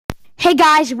Hey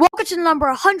guys, welcome to the number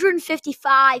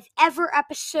 155 ever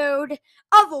episode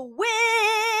of a Wiz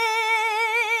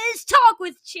Talk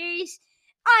with Chase.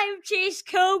 I'm Chase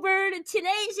Coburn, and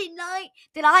today's a night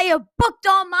that I have booked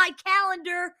on my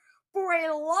calendar for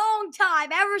a long time,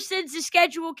 ever since the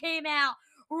schedule came out.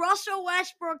 Russell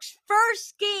Westbrook's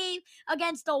first game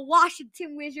against the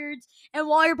Washington Wizards, and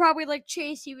while you're probably like,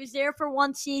 Chase, he was there for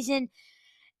one season,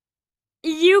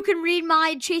 you can read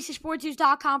my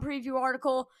ChaseSportsNews.com preview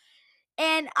article.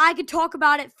 And I could talk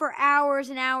about it for hours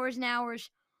and hours and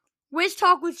hours. Wiz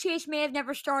Talk with Chase may have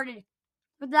never started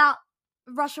without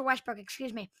Russell Westbrook,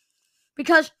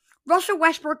 because Russell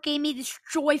Westbrook gave me this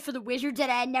joy for the Wizards that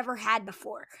I had never had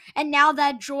before. And now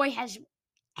that joy has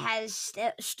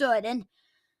stood. And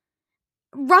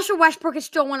Russell Westbrook is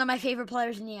still one of my favorite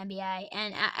players in the NBA.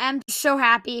 And I'm so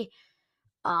happy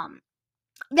that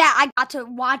I got to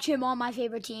watch him on my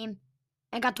favorite team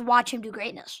and got to watch him do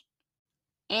greatness.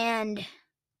 And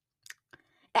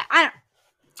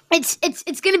it's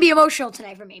going to be emotional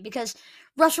tonight for me because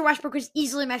Russell Westbrook was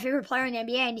easily my favorite player in the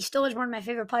NBA, and he still is one of my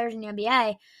favorite players in the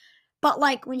NBA. But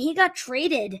like when he got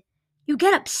traded, you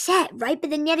get upset, right? But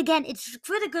then yet again, it's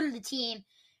for the good of the team,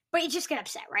 but you just get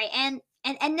upset, right? And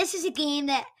this is a game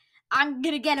that I'm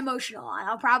going to get emotional on.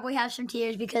 I'll probably have some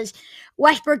tears because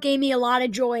Westbrook gave me a lot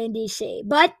of joy in DC,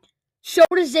 but so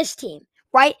does this team,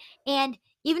 right? And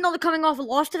even though they're coming off a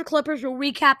loss to the Clippers, we'll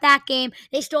recap that game.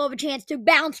 They still have a chance to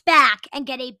bounce back and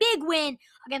get a big win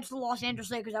against the Los Angeles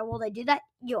Lakers. How will they do that?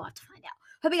 You'll have to find out.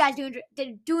 Hope you guys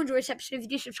do enjoy this episode. If you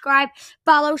do, subscribe,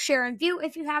 follow, share, and view.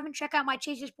 If you haven't, check out my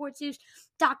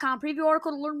ChaseSportsNews.com preview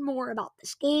article to learn more about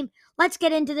this game. Let's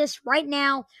get into this right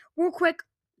now. Real quick,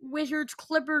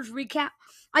 Wizards-Clippers recap.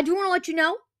 I do want to let you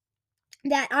know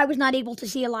that I was not able to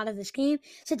see a lot of this game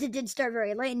since it did start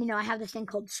very late. And, I have this thing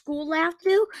called school I have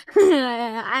to.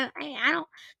 I don't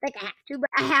think I have to, but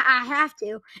I have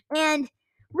to. And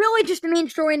really just the main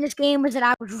story in this game was that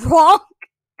I was wrong.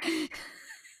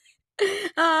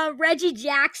 Reggie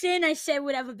Jackson, I said,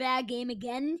 would have a bad game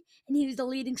again, and he was the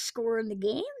leading scorer in the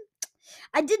game.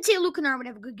 I did say Luke Kennard would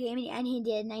have a good game, and he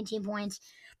did, 19 points.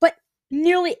 But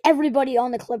nearly everybody on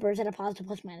the Clippers had a positive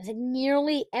plus-minus. Like,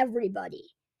 nearly everybody.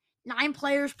 9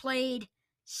 players played,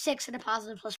 6 at a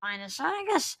positive plus-minus. So I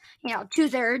guess,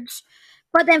 2/3.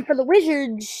 But then for the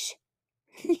Wizards,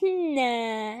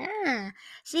 nah.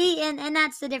 See, and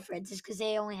that's the difference, is because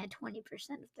they only had 20%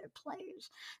 of their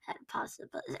players had a positive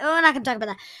plus. Oh, we're not going to talk about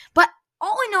that. But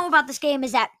all I know about this game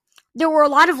is that there were a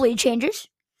lot of lead changes,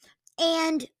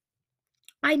 and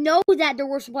I know that there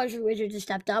were some players for the Wizards that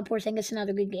stepped up. We're saying it's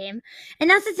another good game. And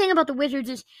that's the thing about the Wizards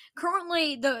is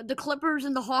currently the Clippers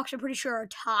and the Hawks, I'm pretty sure, are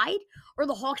tied. Or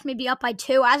the Hawks may be up by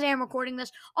 2 as I am recording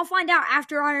this. I'll find out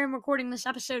after I am recording this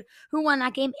episode who won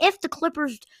that game. If the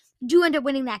Clippers do end up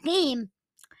winning that game,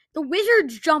 the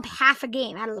Wizards jump half a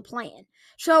game out of the play-in.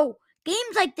 So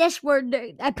games like this where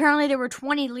apparently there were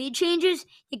 20 lead changes,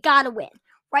 you got to win.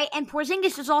 Right, and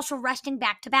Porzingis is also resting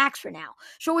back-to-backs for now.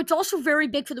 So it's also very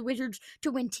big for the Wizards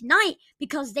to win tonight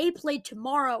because they play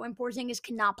tomorrow and Porzingis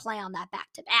cannot play on that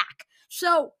back-to-back.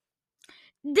 So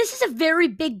this is a very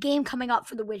big game coming up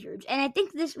for the Wizards. And I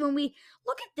think when we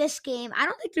look at this game, I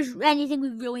don't think there's anything we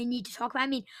really need to talk about. I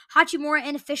mean, Hachimura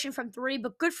inefficient from 3,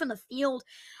 but good from the field.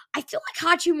 I feel like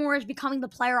Hachimura is becoming the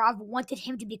player I've wanted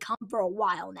him to become for a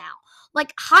while now.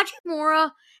 Like,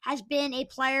 Hachimura has been a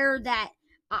player that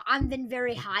I've been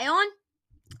very high on,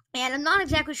 and I'm not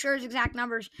exactly sure his exact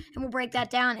numbers, and we'll break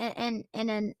that down in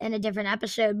a different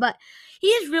episode. But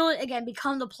he has really, again,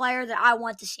 become the player that I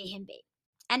want to see him be,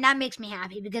 and that makes me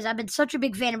happy because I've been such a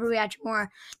big fan of Rui Hachimura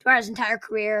throughout his entire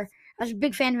career. I was a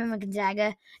big fan of him at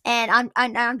Gonzaga, and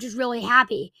I'm just really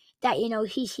happy that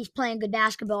he's playing good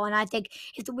basketball. And I think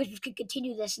if the Wizards could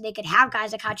continue this, and they could have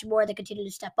guys like Hachimura that continue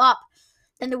to step up,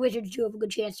 then the Wizards do have a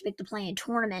good chance to make the play-in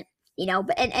tournament.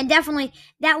 But and definitely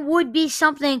that would be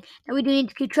something that we do need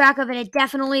to keep track of, and it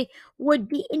definitely would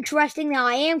be interesting. Now,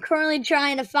 I am currently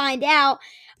trying to find out.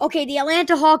 Okay, the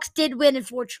Atlanta Hawks did win,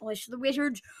 unfortunately, so the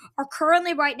Wizards are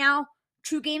currently right now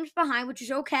 2 games behind, which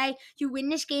is okay. You win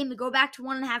this game, you go back to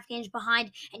 1.5 games behind,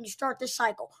 and you start this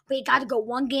cycle. But you got to go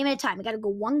one game at a time. You got to go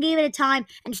one game at a time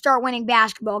and start winning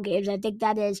basketball games. I think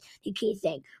that is the key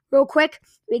thing. Real quick,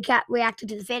 reacting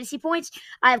to the fantasy points.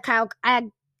 I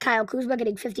had Kyle Kuzma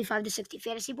getting 55 to 60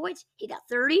 fantasy points. He got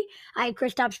 30. I had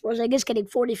Kristaps Porzingis getting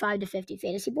 45 to 50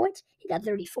 fantasy points. He got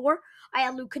 34. I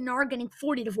had Luke Kennard getting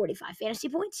 40 to 45 fantasy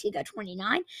points. He got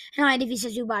 29. And I had Ivica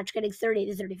Zubac getting 30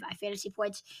 to 35 fantasy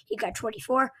points. He got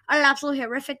 24. I did absolutely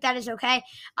horrific. That is okay.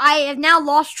 I have now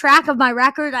lost track of my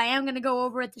record. I am going to go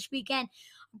over it this weekend.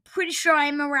 pretty sure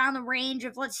I'm around the range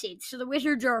of, let's see, so the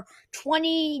Wizards are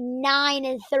 29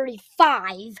 and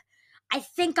 35. I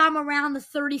think I'm around the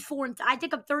 34 and I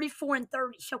think I'm 34 and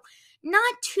 30. So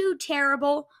not too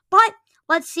terrible, but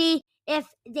let's see if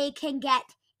they can get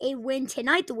a win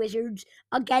tonight, the Wizards,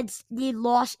 against the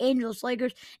Los Angeles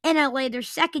Lakers in LA, their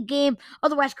second game of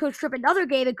the West Coast trip, another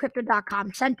game at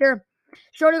Crypto.com Center.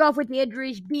 Starting off with the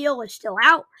injuries, Beal is still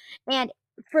out, and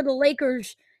for the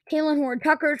Lakers, Talen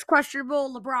Horton-Tucker is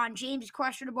questionable. LeBron James is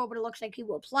questionable, but it looks like he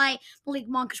will play. Malik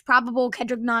Monk is probable.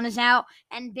 Kendrick Nunn is out.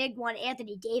 And big one,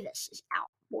 Anthony Davis is out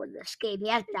for this game. He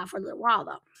has been out for a little while,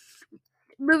 though.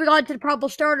 Moving on to the probable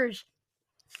starters.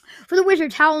 For the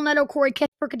Wizards, Howell Neto, Corey Kispert,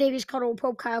 Kentavious Caldwell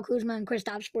Pope, Kyle Kuzma, and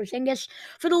Kristaps Porzingis.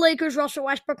 For the Lakers, Russell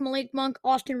Westbrook, Malik Monk,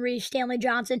 Austin Reeves, Stanley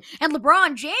Johnson, and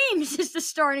LeBron James is the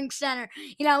starting center.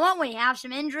 You know what? When you have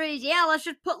some injuries, yeah, let's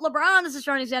just put LeBron as the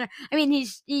starting center. I mean,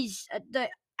 he's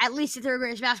at least the third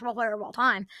greatest basketball player of all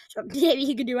time, so maybe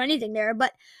he could do anything there.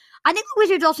 But I think the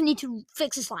Wizards also need to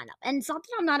fix this lineup. And it's not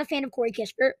that I'm not a fan of Corey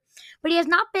Kispert, but he has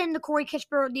not been the Corey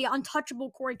Kispert, the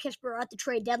untouchable Corey Kispert at the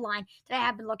trade deadline that I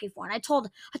have been looking for. And I told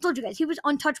you guys, he was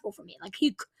untouchable for me.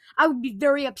 I would be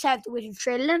very upset if the Wizards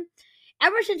traded him.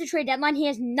 Ever since the trade deadline, he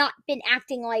has not been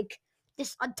acting like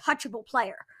this untouchable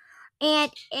player.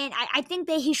 And I think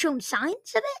that he's shown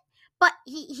signs of it, but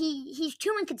he's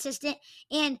too inconsistent,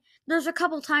 and there's a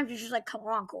couple times where it's just like, come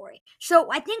on, Corey. So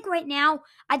I think right now,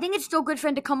 I think it's still good for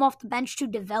him to come off the bench to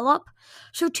develop.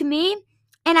 So to me,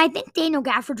 and I think Daniel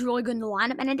Gafford's really good in the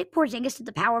lineup, and I think Porzingis at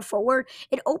the power forward,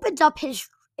 it opens up his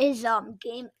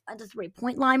game at the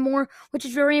 3-point line more, which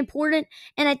is very important.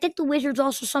 And I think the Wizards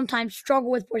also sometimes struggle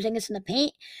with Porzingis in the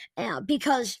paint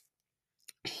because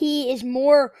he is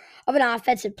more of an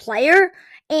offensive player,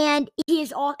 and he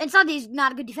is all. It's not that he's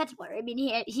not a good defensive player. I mean,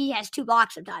 he has 2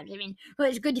 blocks sometimes. I mean,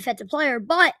 he's a good defensive player,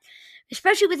 but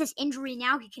especially with his injury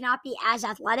now, he cannot be as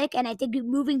athletic. And I think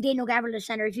moving Daniel Gafford to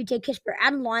center, if you take Kispert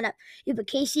out of the lineup, you put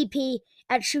KCP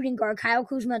at shooting guard, Kyle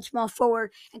Kuzma at small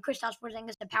forward, and Kristaps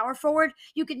Porzingis at power forward.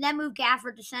 You can then move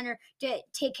Gafford to center to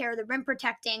take care of the rim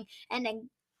protecting, and then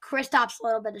Kristaps a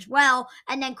little bit as well,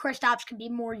 and then Kristaps can be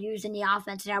more used in the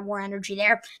offense and have more energy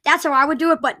there. That's how I would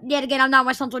do it, but yet again, I'm not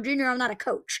Wes Unseld Jr., I'm not a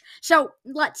coach. So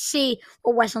let's see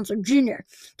what Wes Unseld Jr.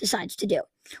 decides to do.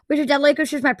 Wizards at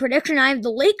Lakers is my prediction. I have the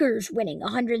Lakers winning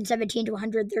 117 to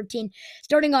 113.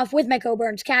 Starting off with my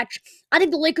Coburn's catch, I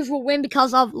think the Lakers will win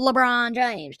because of LeBron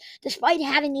James. Despite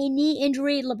having a knee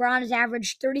injury, LeBron has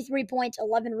averaged 33 points,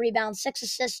 11 rebounds, 6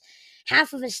 assists,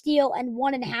 half of a steal, and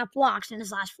 1.5 blocks in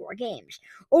his last 4 games.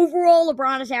 Overall,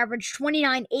 LeBron has averaged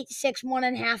 29, 8, 6,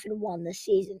 1.5, and 1 this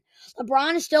season.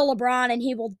 LeBron is still LeBron, and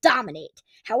he will dominate.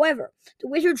 However, the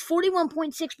Wizards'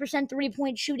 41.6%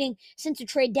 three-point shooting since the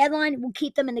trade deadline will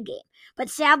keep them in the game.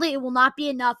 But sadly, it will not be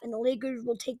enough, and the Lakers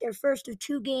will take their first of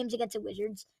 2 games against the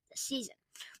Wizards this season.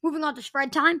 Moving on to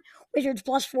spread time, Wizards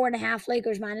plus 4.5,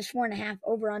 Lakers minus 4.5,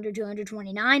 over under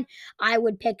 229. I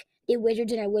would pick the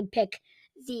Wizards, and I would pick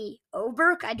the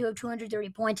over. I do have 230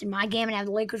 points in my game, and I have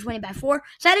the Lakers winning by 4.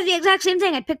 So that is the exact same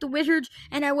thing. I'd pick the Wizards,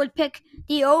 and I would pick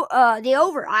the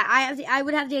over. I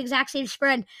would have the exact same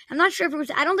spread. I'm not sure if it was.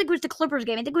 I don't think it was the Clippers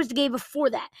game. I think it was the game before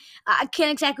that. I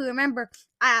can't exactly remember.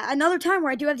 Another time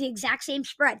where I do have the exact same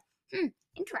spread.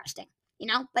 Interesting.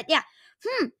 But yeah.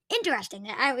 Interesting.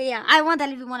 I want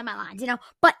that to be one of my lines.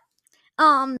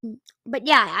 But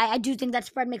yeah, I do think that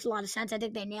spread makes a lot of sense. I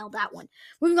think they nailed that one.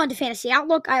 Moving on to fantasy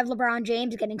outlook, I have LeBron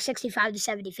James getting 65 to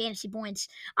 70 fantasy points.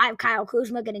 I have Kyle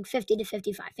Kuzma getting 50 to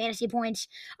 55 fantasy points.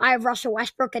 I have Russell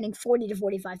Westbrook getting 40 to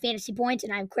 45 fantasy points,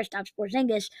 and I have Kristaps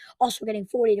Porzingis also getting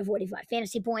 40 to 45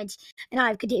 fantasy points, and I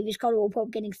have Kentavious Caldwell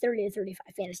Pope getting 30 to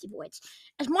 35 fantasy points.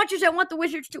 As much as I want the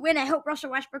Wizards to win, I hope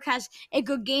Russell Westbrook has a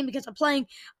good game because I'm playing,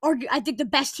 I think, the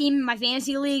best team in my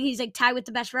fantasy league. He's like tied with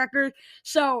the best record,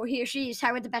 so he or she is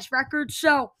tied with the best record.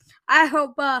 So I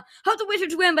hope the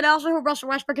Wizards win, but I also hope Russell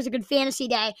Westbrook has a good fantasy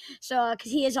day. So because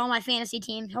he is on my fantasy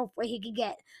team, hopefully he can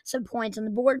get some points on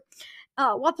the board.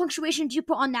 What punctuation do you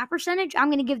put on that percentage? I'm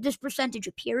going to give this percentage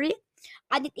a period.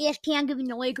 I think ESPN giving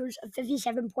the Lakers a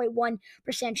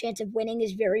 57.1% chance of winning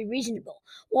is very reasonable.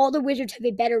 While the Wizards have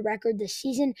a better record this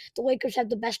season, the Lakers have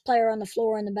the best player on the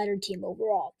floor and the better team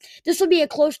overall. This will be a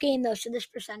close game, though, so this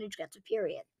percentage gets a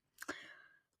period.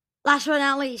 Last but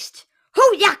not least,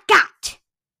 who ya got?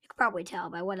 You can probably tell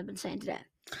by what I've been saying today.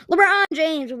 LeBron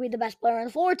James will be the best player on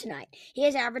the floor tonight. He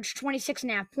has averaged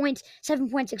 26.5 points,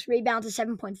 7.6 rebounds,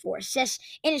 and 7.4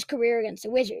 assists in his career against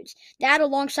the Wizards. That,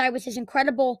 alongside with his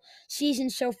incredible season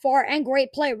so far and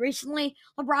great play recently,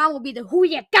 LeBron will be the who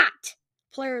ya got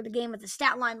player of the game with the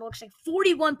stat line that looks like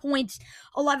 41 points,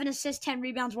 11 assists, 10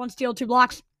 rebounds, 1 steal, 2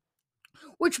 blocks.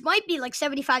 which might be like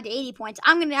 75 to 80 points.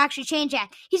 I'm going to actually change that.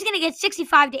 He's going to get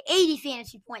 65 to 80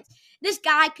 fantasy points. This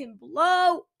guy can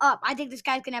blow up. I think this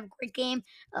guy's going to have a great game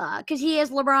because he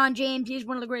is LeBron James. He's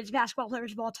one of the greatest basketball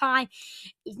players of all time.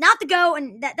 He's not the GOAT,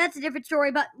 and that's a different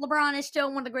story, but LeBron is still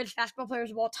one of the greatest basketball players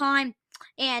of all time.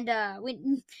 And,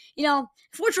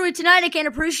 fortunately tonight I can't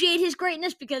appreciate his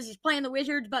greatness because he's playing the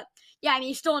Wizards, but yeah, I mean,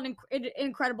 he's still an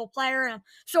incredible player, and I'm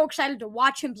so excited to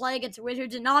watch him play against the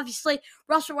Wizards. And obviously,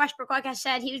 Russell Westbrook, like I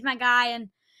said, he was my guy, and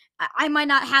I might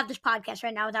not have this podcast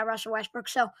right now without Russell Westbrook.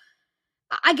 So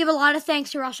I give a lot of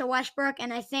thanks to Russell Westbrook,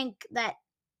 and I think that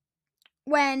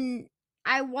when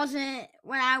I was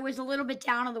a little bit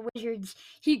down on the Wizards,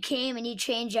 he came and he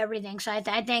changed everything. So I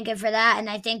thank him for that, and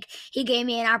I think he gave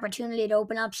me an opportunity to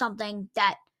open up something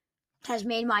that has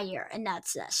made my year, and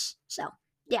that's this. So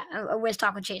yeah, a Wiz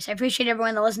Talk with Chase. I appreciate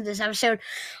everyone that listened to this episode.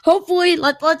 Hopefully,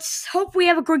 let's hope we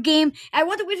have a good game. I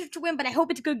want the Wizards to win, but I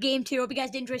hope it's a good game too. Hope you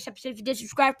guys did enjoy this episode. If you did,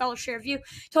 subscribe, follow, share, review.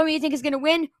 Tell me you think is going to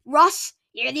win. Russ,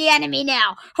 you're the enemy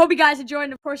now. Hope you guys enjoyed,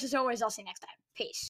 and of course, as always, I'll see you next time. Peace.